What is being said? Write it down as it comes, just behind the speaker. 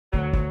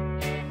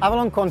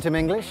Avalon Quantum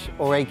English,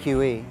 or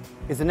AQE,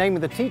 is the name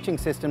of the teaching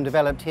system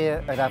developed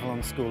here at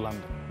Avalon School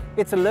London.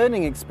 It's a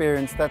learning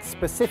experience that's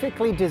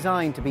specifically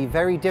designed to be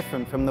very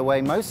different from the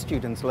way most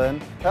students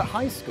learn at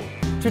high school.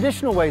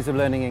 Traditional ways of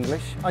learning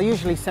English are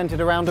usually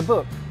centered around a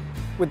book,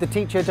 with the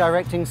teacher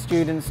directing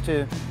students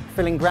to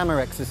fill in grammar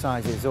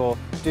exercises or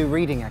do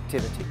reading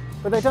activity.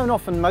 But they don't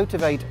often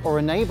motivate or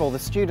enable the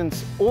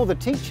students or the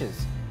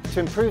teachers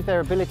to improve their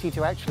ability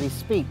to actually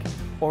speak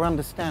or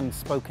understand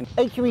spoken.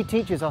 AQE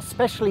teachers are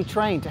specially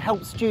trained to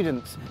help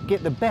students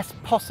get the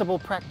best possible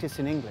practice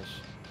in English.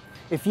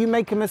 If you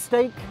make a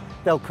mistake,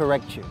 they'll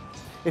correct you.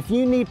 If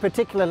you need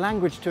particular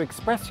language to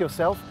express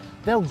yourself,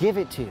 they'll give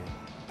it to you.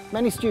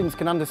 Many students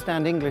can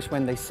understand English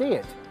when they see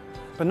it,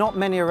 but not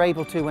many are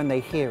able to when they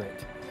hear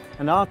it.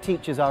 And our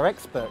teachers are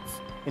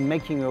experts in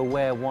making you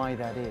aware why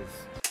that is.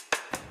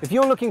 If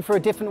you're looking for a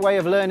different way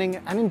of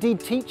learning and indeed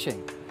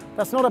teaching,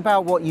 that's not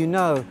about what you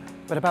know,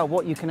 but about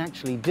what you can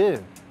actually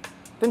do,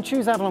 then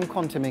choose Avalon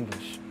Quantum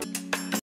English.